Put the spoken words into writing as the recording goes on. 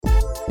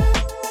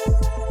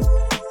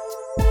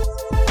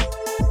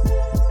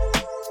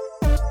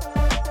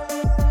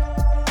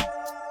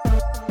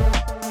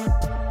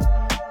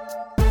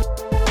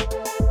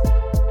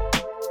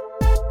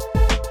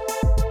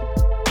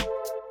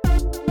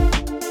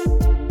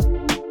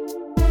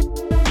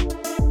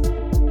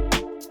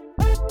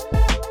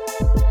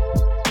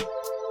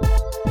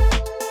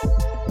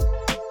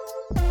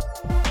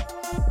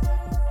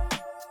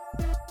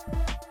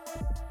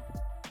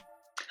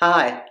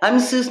Hi,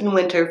 I'm Susan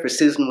Winter for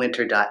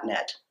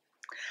SusanWinter.net.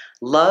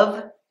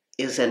 Love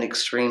is an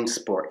extreme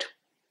sport.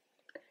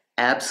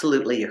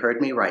 Absolutely, you heard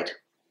me right.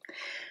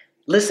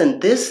 Listen,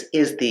 this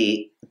is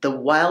the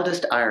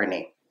wildest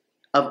irony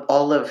of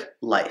all of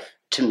life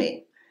to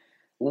me.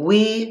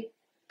 We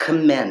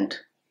commend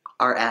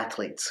our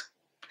athletes.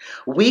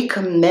 We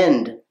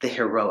commend the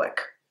heroic.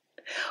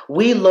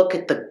 We look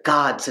at the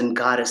gods and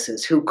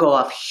goddesses who go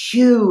off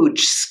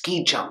huge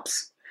ski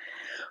jumps,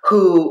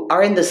 who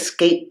are in the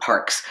skate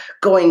parks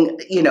going,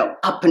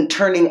 up and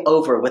turning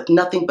over with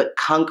nothing but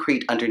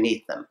concrete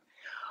underneath them.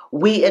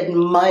 We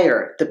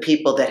admire the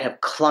people that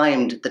have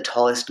climbed the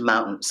tallest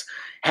mountains,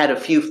 had a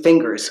few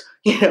fingers,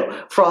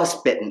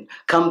 frostbitten,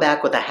 come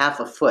back with a half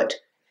a foot.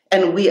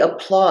 And we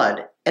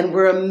applaud and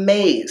we're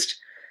amazed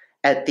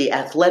at the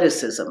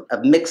athleticism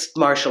of mixed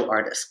martial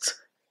artists.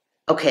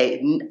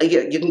 Okay,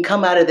 you can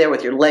come out of there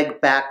with your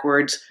leg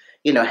backwards,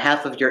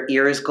 half of your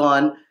ear is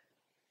gone.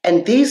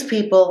 And these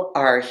people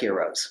are our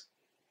heroes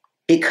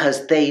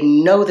because they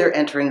know they're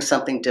entering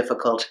something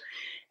difficult,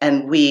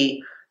 and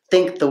we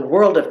think the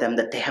world of them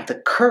that they have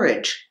the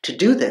courage to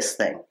do this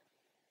thing.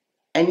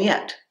 And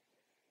yet,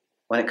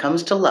 when it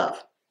comes to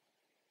love,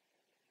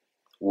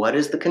 what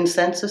is the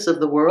consensus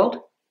of the world?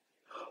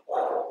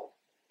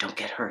 Don't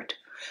get hurt.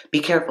 Be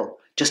careful.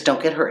 Just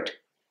don't get hurt.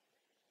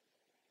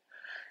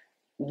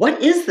 What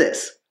is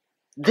this?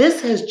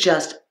 This has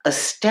just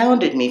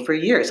astounded me for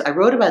years. I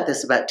wrote about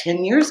this about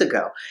 10 years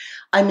ago.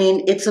 I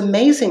mean, it's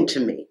amazing to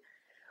me.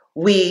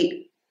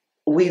 We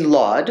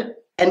laud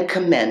and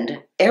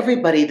commend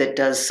everybody that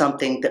does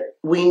something that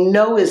we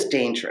know is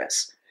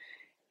dangerous.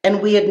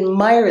 And we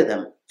admire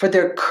them for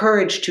their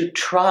courage to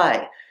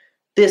try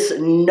this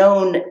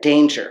known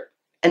danger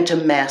and to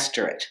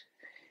master it.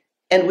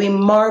 And we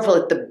marvel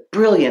at the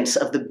brilliance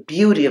of the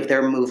beauty of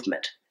their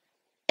movement.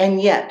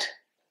 And yet,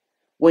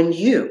 when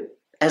you,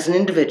 as an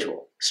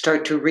individual,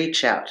 start to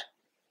reach out,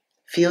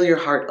 feel your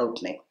heart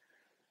opening,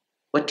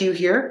 what do you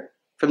hear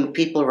from the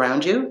people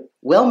around you?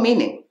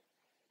 Well-meaning,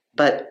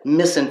 but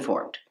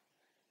misinformed.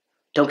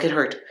 Don't get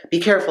hurt. Be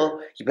careful.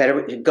 You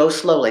better go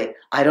slowly.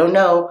 I don't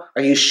know.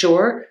 Are you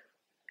sure?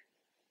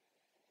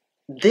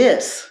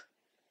 This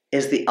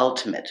is the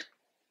ultimate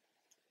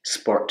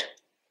sport.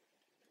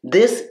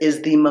 This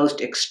is the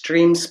most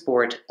extreme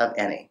sport of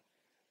any.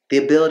 The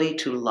ability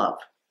to love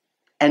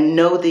and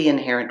know the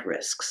inherent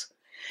risks.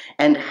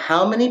 And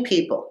how many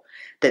people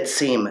that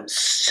seem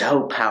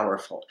so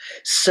powerful,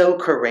 so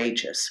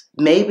courageous,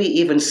 maybe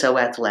even so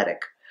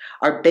athletic,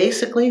 are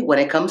basically, when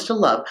it comes to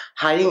love,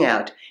 hiding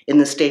out in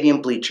the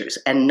stadium bleachers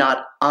and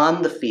not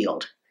on the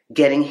field,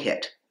 getting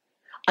hit.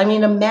 I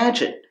mean,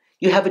 imagine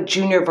you have a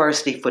junior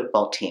varsity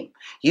football team.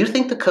 You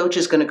think the coach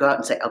is going to go out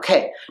and say,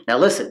 okay, now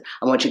listen,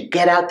 I want you to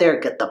get out there,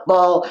 get the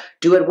ball,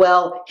 do it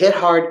well, hit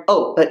hard.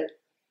 Oh, but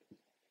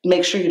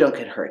make sure you don't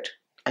get hurt.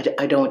 I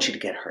don't want you to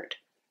get hurt.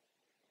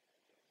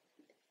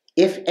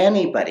 If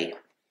anybody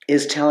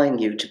is telling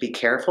you to be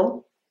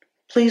careful,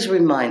 please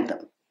remind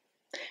them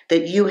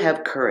that you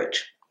have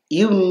courage.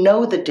 You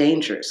know the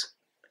dangers,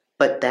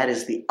 but that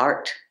is the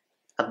art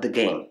of the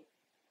game.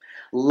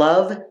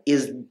 Love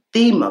is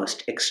the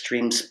most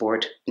extreme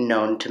sport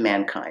known to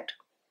mankind.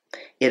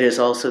 It is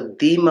also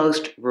the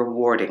most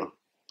rewarding.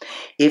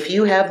 If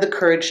you have the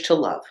courage to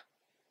love,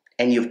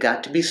 and you've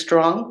got to be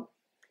strong,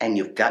 and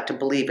you've got to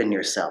believe in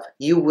yourself,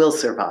 you will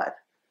survive.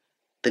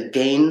 The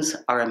gains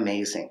are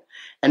amazing.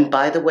 And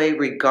by the way,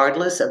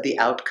 regardless of the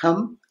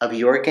outcome of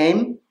your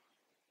game,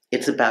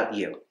 it's about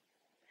you.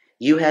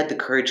 You had the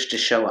courage to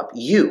show up.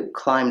 You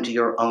climbed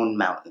your own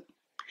mountain.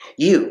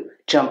 You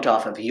jumped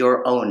off of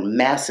your own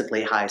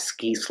massively high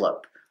ski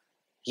slope.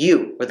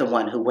 You were the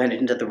one who went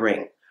into the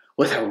ring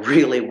with a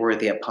really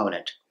worthy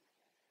opponent.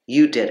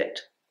 You did it.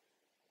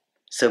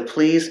 So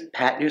please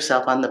pat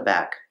yourself on the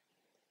back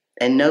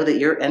and know that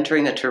you're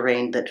entering a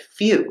terrain that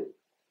few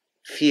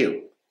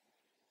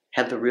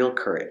have the real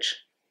courage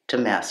to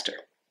master.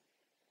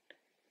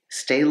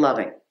 Stay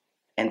loving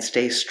and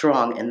stay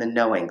strong in the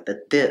knowing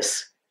that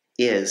this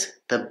is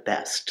the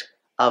best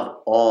of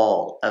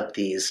all of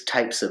these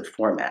types of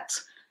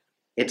formats.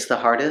 It's the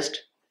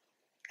hardest,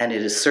 and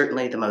it is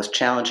certainly the most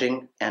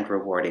challenging and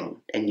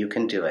rewarding, and you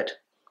can do it.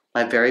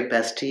 My very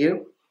best to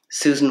you,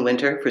 Susan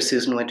Winter for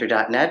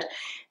SusanWinter.net.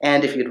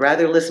 And if you'd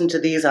rather listen to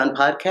these on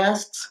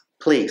podcasts,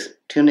 please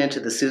tune into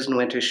The Susan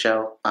Winter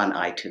Show on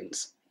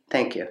iTunes.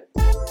 Thank you.